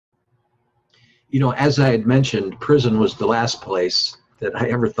As I had mentioned, prison was the last place that I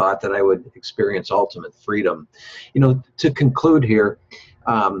ever thought that I would experience ultimate freedom. To conclude here,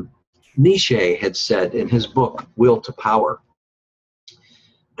 Nietzsche had said in his book, Will to Power,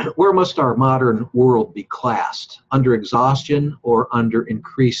 where must our modern world be classed? Under exhaustion or under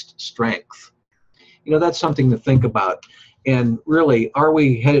increased strength? That's something to think about. And really, are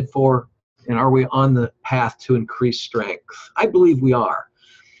we headed for and are we on the path to increased strength? I believe we are.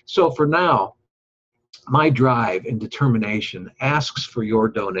 So for now, my drive and determination asks for your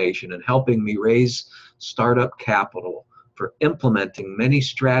donation in helping me raise startup capital for implementing many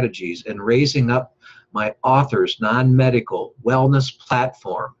strategies and raising up my author's non-medical wellness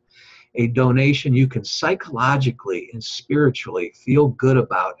platform, a donation you can psychologically and spiritually feel good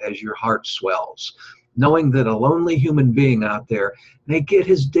about as your heart swells, knowing that a lonely human being out there may get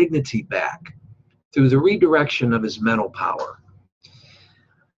his dignity back through the redirection of his mental power,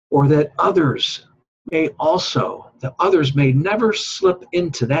 or that others may never slip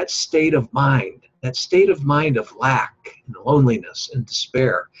into that state of mind of lack and loneliness and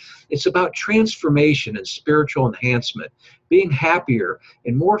despair. It's about transformation and spiritual enhancement, being happier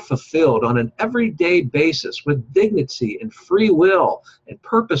and more fulfilled on an everyday basis with dignity and free will and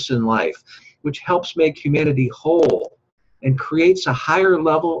purpose in life, which helps make humanity whole and creates a higher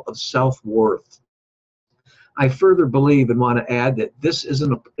level of self-worth. I further believe and want to add that this is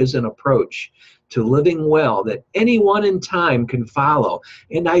an approach to living well that anyone in time can follow,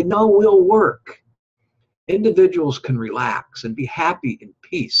 and I know will work. Individuals can relax and be happy in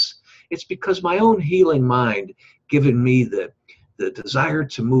peace. It's because my own healing mind, giving me the desire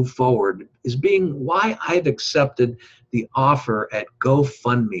to move forward, is being why I've accepted the offer at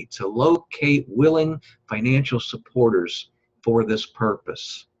GoFundMe to locate willing financial supporters for this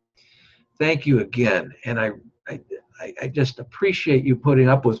purpose. Thank you again, and I just appreciate you putting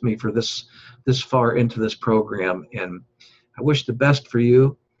up with me for this far into this program, and I wish the best for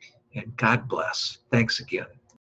you, and God bless. Thanks again.